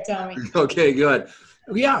right here, Tommy. Okay, good.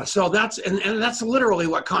 Yeah, so that's literally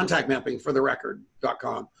what contact mapping for the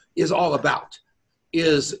record.com is all about,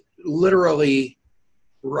 is literally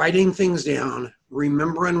writing things down,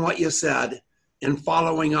 remembering what you said, and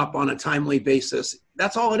following up on a timely basis.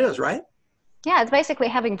 That's all it is, right? Yeah, it's basically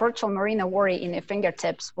having virtual Marina Worre in your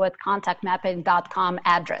fingertips with contactmapping.com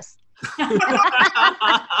address.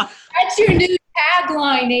 That's your new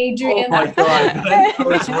tagline, Adrian. Oh my God. Oh,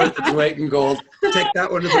 it's worth its weight in gold. Take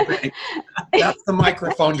that one to the bank. That's the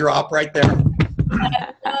microphone drop right there. I love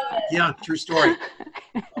it. Yeah, true story.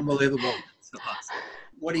 Unbelievable. So awesome.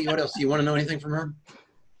 What else? Do you want to know anything from her?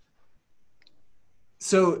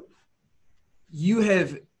 So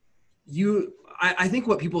I think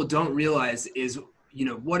what people don't realize is,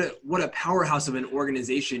 what a powerhouse of an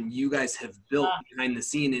organization you guys have built behind the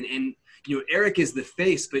scene. And Eric is the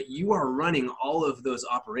face, but you are running all of those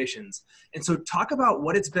operations. And so talk about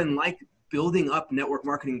what it's been like building up Network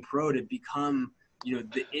Marketing Pro to become,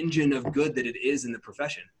 the engine of good that it is in the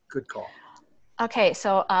profession. Good call. Okay,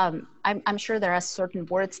 so I'm sure there are certain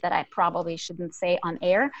words that I probably shouldn't say on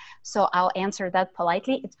air, so I'll answer that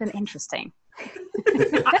politely. It's been interesting.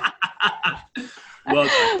 Well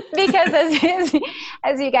because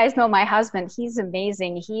as you guys know, my husband, he's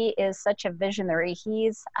amazing. He is such a visionary.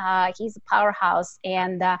 He's a powerhouse,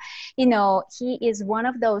 and he is one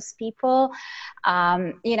of those people.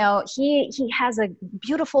 He has a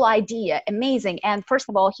beautiful idea, amazing, and first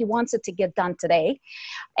of all, he wants it to get done today,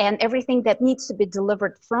 and everything that needs to be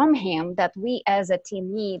delivered from him that we as a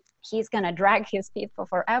team need, he's going to drag his feet for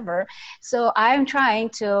forever. So I'm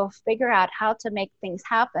trying to figure out how to make things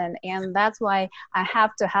happen. And that's why I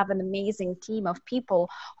have to have an amazing team of people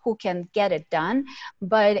who can get it done.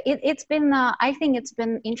 But it's been, I think it's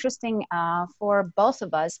been interesting for both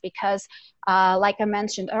of us because like I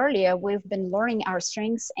mentioned earlier, we've been learning our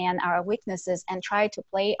strengths and our weaknesses and try to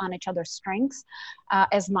play on each other's strengths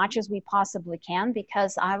as much as we possibly can,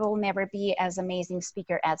 because I will never be as amazing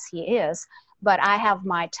speaker as he is. But I have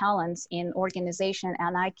my talents in organization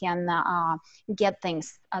and I can get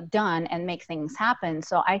things done and make things happen.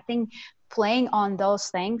 So I think playing on those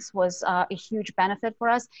things was a huge benefit for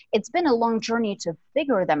us. It's been a long journey to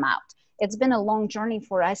figure them out. It's been a long journey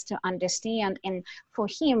for us to understand. And for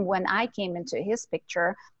him, when I came into his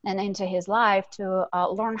picture and into his life, to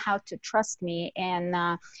learn how to trust me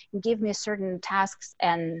and give me certain tasks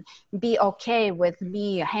and be okay with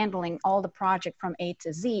me handling all the project from A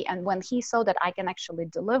to Z. And when he saw that I can actually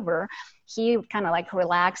deliver, he kind of like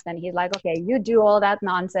relaxed and he's like, okay, you do all that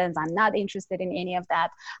nonsense. I'm not interested in any of that.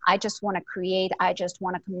 I just want to create. I just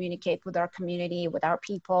want to communicate with our community, with our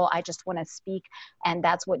people. I just want to speak. And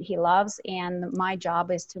that's what he loves. And my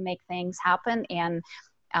job is to make things happen and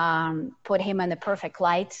put him in the perfect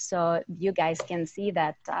light so you guys can see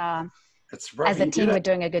that as a team, we're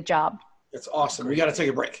doing a good job. It's awesome. We got to take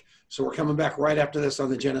a break. So we're coming back right after this on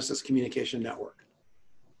the Genesis Communication Network.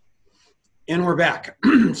 And we're back.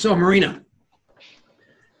 So Marina,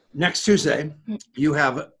 next Tuesday, you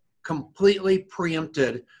have completely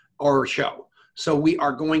preempted our show. So we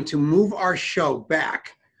are going to move our show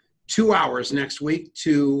back 2 hours next week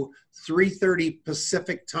to 3:30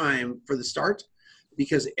 Pacific time for the start,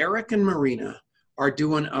 because Eric and Marina are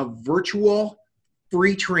doing a virtual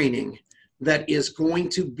free training that is going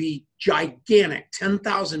to be gigantic.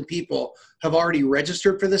 10,000 people have already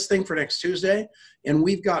registered for this thing for next Tuesday. And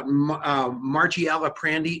we've got Margie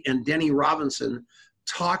Alaprandy and Denny Robinson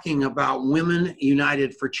talking about Women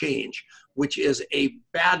United for Change, which is a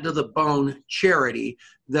bad to the bone charity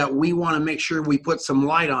that we want to make sure we put some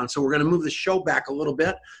light on. So we're going to move the show back a little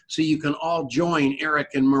bit so you can all join Eric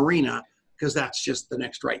and Marina, because that's just the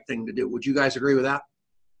next right thing to do. Would you guys agree with that?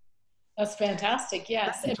 That's fantastic.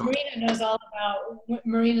 Yes. And Marina knows all about,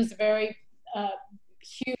 Marina's a very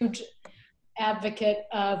huge advocate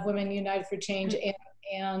of Women United for Change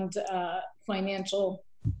and financial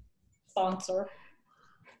sponsor,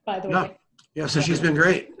 by the way. Yeah, so she's been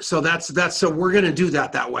great. So so we're going to do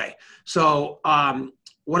that way. So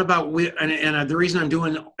what about and the reason I'm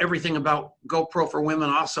doing everything about GoPro for Women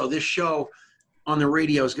also, this show on the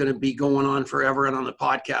radio is going to be going on forever and on the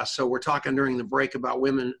podcast. So we're talking during the break about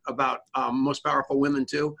women, about Most Powerful Women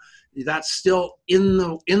too. That's still in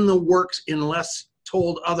the works unless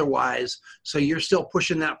told otherwise. So you're still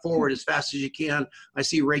pushing that forward as fast as you can. I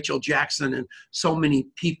see Rachel Jackson and so many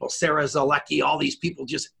people, Sarah Zalecki, all these people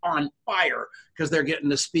just on fire because they're getting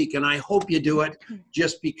to speak. And I hope you do it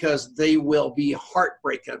just because they will be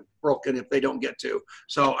broken if they don't get to.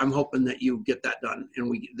 So I'm hoping that you get that done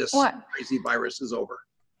and this crazy virus is over.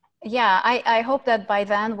 Yeah, I hope that by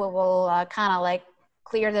then we will kind of like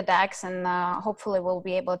clear the decks and hopefully we'll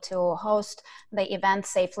be able to host the event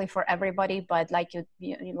safely for everybody. But like you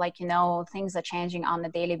know, things are changing on a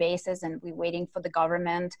daily basis and we're waiting for the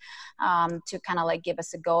government to kind of like give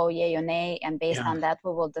us a go, yay or nay. And based on that,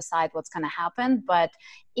 we will decide what's going to happen. But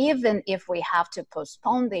even if we have to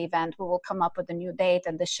postpone the event, we will come up with a new date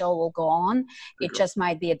and the show will go on. It just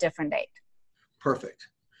might be a different date. Perfect.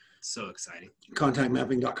 So exciting.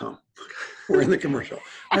 Contactmapping.com. We're in the commercial.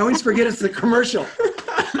 I always forget it's the commercial.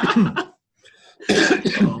 Oh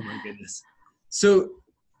my goodness. So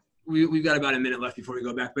we've got about a minute left before we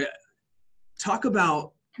go back, but talk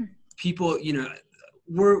about people, you know,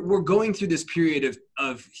 we're going through this period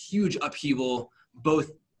of huge upheaval,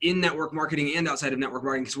 both in network marketing and outside of network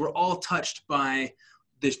marketing, because we're all touched by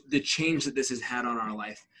the change that this has had on our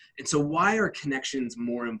life. And so why are connections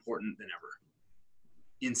more important than ever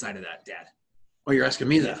inside of that, Dad? Oh, you're asking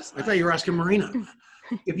me that? Yes. I thought you were asking Marina.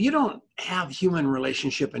 If you don't have human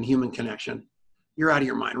relationship and human connection, you're out of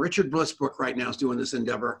your mind. Richard Bliss book right now is doing this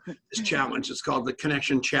endeavor, this challenge. It's called the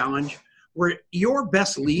Connection Challenge, where your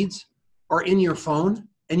best leads are in your phone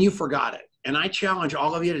and you forgot it. And I challenge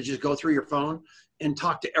all of you to just go through your phone and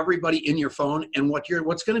talk to everybody in your phone. And what's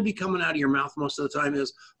going to be coming out of your mouth most of the time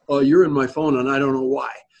is, "Oh, you're in my phone and I don't know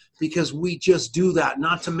why." Because we just do that,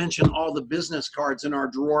 not to mention all the business cards in our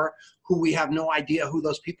drawer who we have no idea who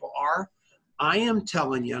those people are. I am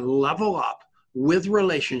telling you, level up with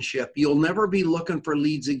relationship. You'll never be looking for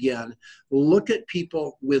leads again. Look at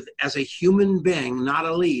people as a human being, not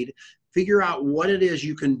a lead. Figure out what it is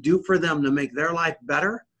you can do for them to make their life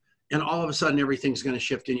better. And all of a sudden, everything's going to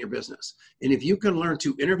shift in your business. And if you can learn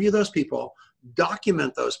to interview those people,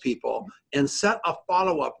 document those people, and set a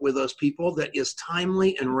follow-up with those people that is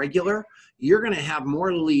timely and regular, you're going to have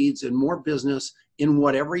more leads and more business in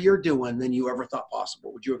whatever you're doing than you ever thought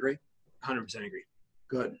possible. Would you agree? 100% agree.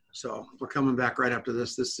 Good. So we're coming back right after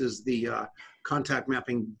this. This is the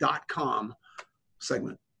contactmapping.com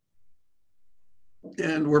segment.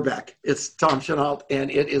 And we're back. It's Tom Chenault,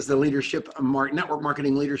 and it is the Network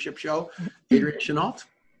Marketing Leadership Show. Adrian Chenault,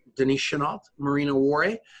 Denise Chenault, Marina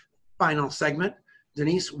Worre. Final segment.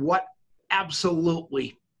 Denise, what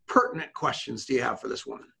absolutely pertinent questions do you have for this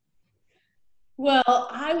woman? Well,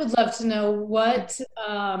 I would love to know what,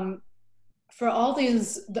 for all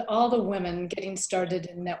the women getting started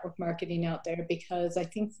in network marketing out there, because I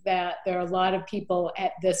think that there are a lot of people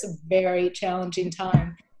at this very challenging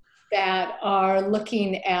time that are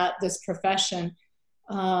looking at this profession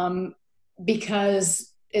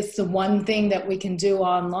because it's the one thing that we can do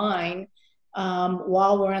online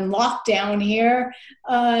while we're in lockdown here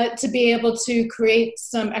to be able to create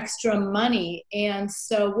some extra money. And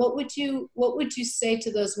so what would you say to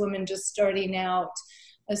those women just starting out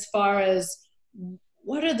as far as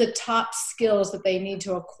what are the top skills that they need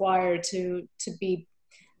to acquire to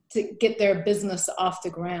get their business off the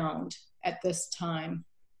ground at this time?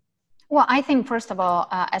 Well, I think, first of all,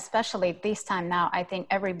 especially this time now, I think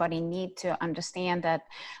everybody need to understand that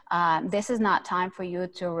this is not time for you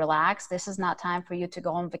to relax. This is not time for you to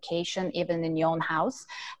go on vacation, even in your own house,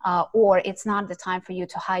 or it's not the time for you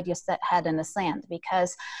to hide your head in the sand,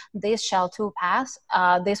 because this shall too pass.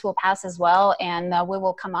 This will pass as well, and we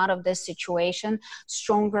will come out of this situation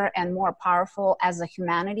stronger and more powerful as a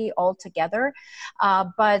humanity altogether.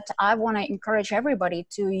 But I want to encourage everybody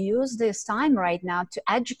to use this time right now to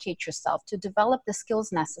educate yourself, to develop the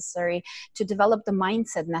skills necessary, to develop the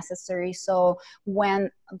mindset necessary. So when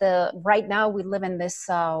right now we live in this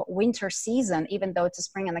winter season, even though it's a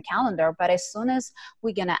spring in the calendar, but as soon as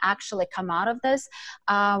we're going to actually come out of this,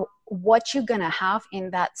 what you're going to have in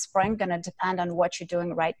that spring going to depend on what you're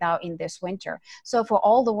doing right now in this winter. So for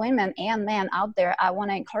all the women and men out there, I want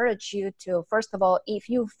to encourage you to, first of all, if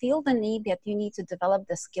you feel the need that you need to develop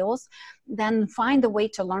the skills, then find a way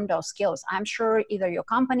to learn those skills. I'm sure either your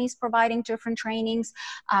company is providing different trainings.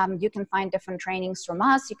 You can find different trainings from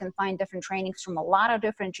us. You can find different trainings from a lot of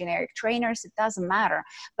different generic trainers. It doesn't matter.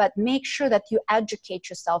 But make sure that you educate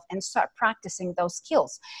yourself and start practicing those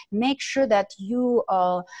skills. Make sure that you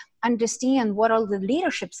understand what are the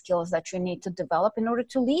leadership skills that you need to develop in order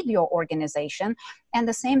to lead your organization. And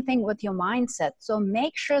the same thing with your mindset. So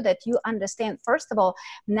make sure that you understand, first of all,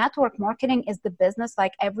 network marketing is the business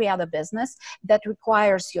like every other business that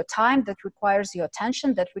requires your time, that requires your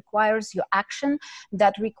attention, that requires your action,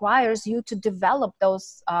 that requires you to develop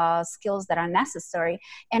those skills that are necessary.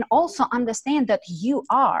 And also understand that you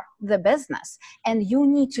are the business and you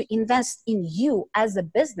need to invest in you as a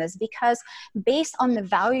business, because based on the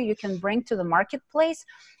value you can bring to the marketplace,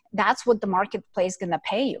 that's what the marketplace is going to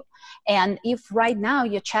pay you. And if right now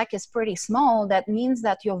your check is pretty small, that means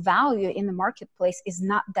that your value in the marketplace is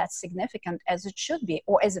not that significant as it should be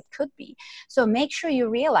or as it could be. So make sure you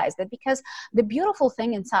realize that, because the beautiful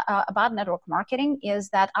thing about network marketing is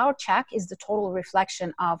that our check is the total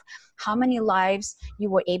reflection of how many lives you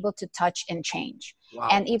were able to touch and change. Wow.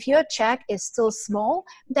 And if your check is still small,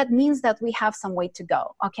 that means that we have some way to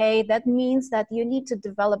go. Okay. That means that you need to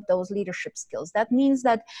develop those leadership skills. That means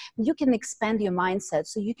that you can expand your mindset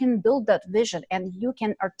so you can build that vision and you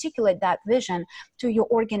can articulate that vision to your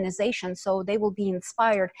organization so they will be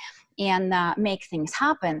inspired and make things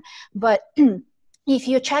happen. But if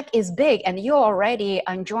your check is big and you're already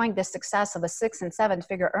enjoying the success of a 6 and 7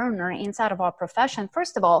 figure earner inside of our profession,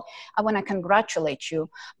 first of all, I want to congratulate you.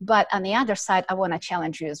 But on the other side, I want to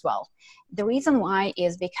challenge you as well. The reason why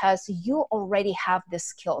is because you already have the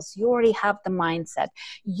skills. You already have the mindset.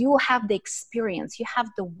 You have the experience. You have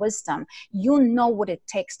the wisdom. You know what it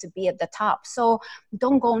takes to be at the top. So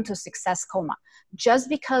don't go into success coma. Just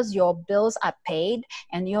because your bills are paid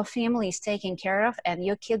and your family is taken care of and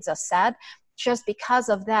your kids are sad, just because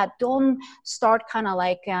of that, don't start kind of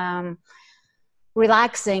like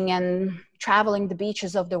relaxing and traveling the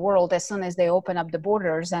beaches of the world as soon as they open up the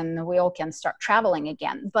borders and we all can start traveling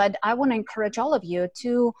again. But I want to encourage all of you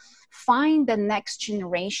to find the next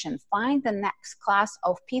generation, find the next class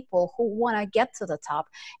of people who want to get to the top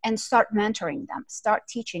and start mentoring them, start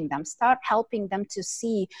teaching them, start helping them to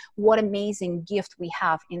see what amazing gift we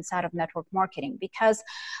have inside of network marketing. Because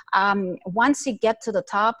once you get to the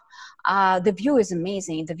top, the view is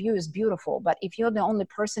amazing, the view is beautiful, but if you're the only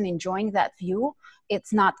person enjoying that view,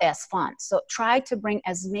 it's not as fun. So try to bring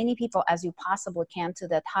as many people as you possibly can to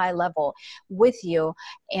that high level with you.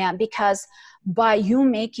 And because by you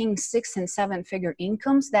making 6 and 7 figure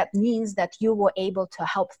incomes, that means that you were able to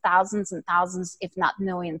help thousands and thousands, if not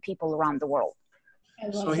million people around the world.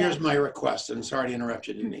 So here's my request, and sorry to interrupt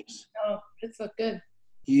you, Denise. Oh, it's so good.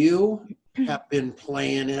 You have been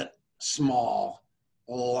playing it small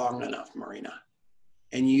long enough, Marina.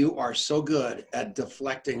 And you are so good at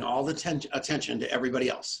deflecting all the attention to everybody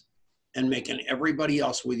else and making everybody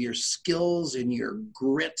else with your skills and your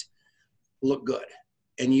grit look good.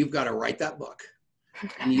 And you've got to write that book.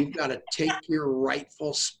 And you've got to take your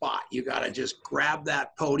rightful spot. You got to just grab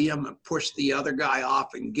that podium and push the other guy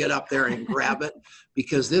off and get up there and grab it,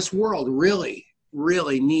 because this world really,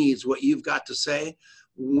 really needs what you've got to say.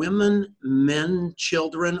 Women, men,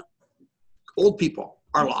 children, old people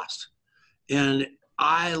are lost. And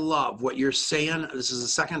I love what you're saying. This is the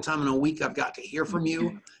second time in a week I've got to hear from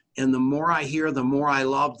you. And the more I hear, the more I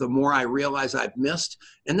love, the more I realize I've missed.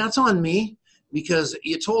 And that's on me, because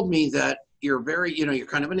you told me that you're very, you're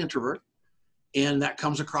kind of an introvert, and that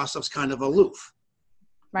comes across as kind of aloof,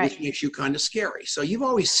 right, which makes you kind of scary. So you've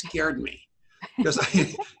always scared me,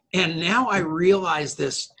 and now I realize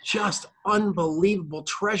this just unbelievable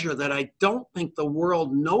treasure that I don't think the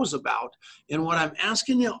world knows about. And what I'm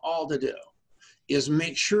asking you all to do is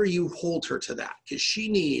make sure you hold her to that, because she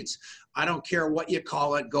needs, I don't care what you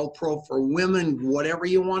call it, GoPro for women, whatever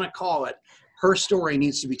you want to call it, her story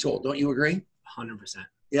needs to be told. Don't you agree? 100%.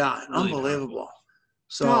 Yeah, really unbelievable.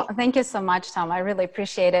 So well, thank you so much, Tom. I really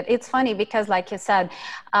appreciate it. It's funny because, like you said,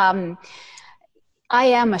 I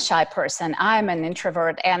am a shy person. I'm an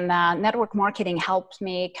introvert, and network marketing helped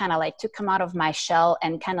me kind of like to come out of my shell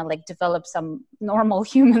and kind of like develop some normal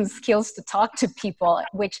human skills to talk to people,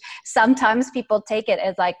 which sometimes people take it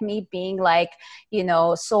as like me being like,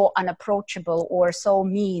 so unapproachable or so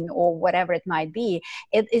mean or whatever it might be.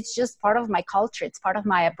 It's just part of my culture. It's part of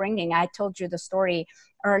my upbringing. I told you the story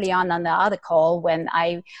early on the other call when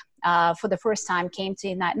I for the first time came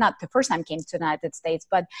to not the first time came to the United States,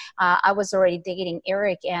 but I was already dating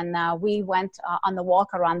Eric, and we went on the walk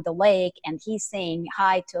around the lake, and he's saying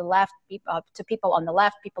hi to to people on the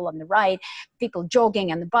left, people on the right, people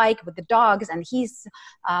jogging on the bike with the dogs, and he's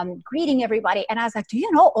greeting everybody. And I was like, do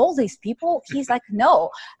you know all these people? He's like,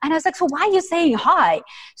 no. And I was like, so why are you saying hi?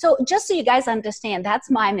 So just so you guys understand,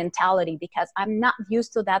 that's my mentality, because I'm not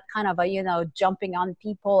used to that kind of jumping on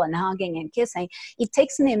people and hugging and kissing. It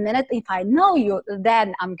takes me a minute. If I know you,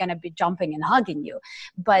 then I'm going to be jumping and hugging you.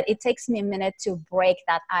 But it takes me a minute to break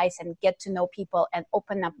that ice and get to know people and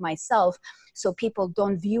open up myself, so people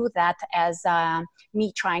don't view that as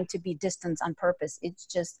me trying to be distant on purpose. It's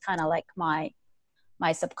just kind of like my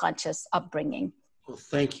subconscious upbringing. Well,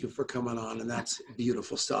 thank you for coming on, and that's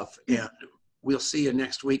beautiful stuff. And we'll see you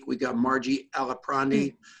next week. We got Margie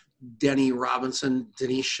Alaprandi, Denny Robinson,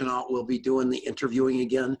 Denise Chenault will be doing the interviewing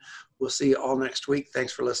again. We'll see you all next week.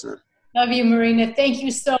 Thanks for listening. Love you, Marina. Thank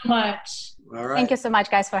you so much. All right. Thank you so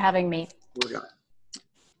much, guys, for having me. We're gone.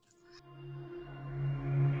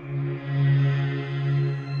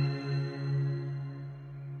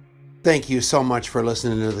 Thank you so much for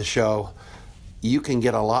listening to the show. You can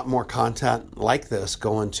get a lot more content like this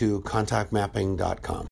going to contactmapping.com.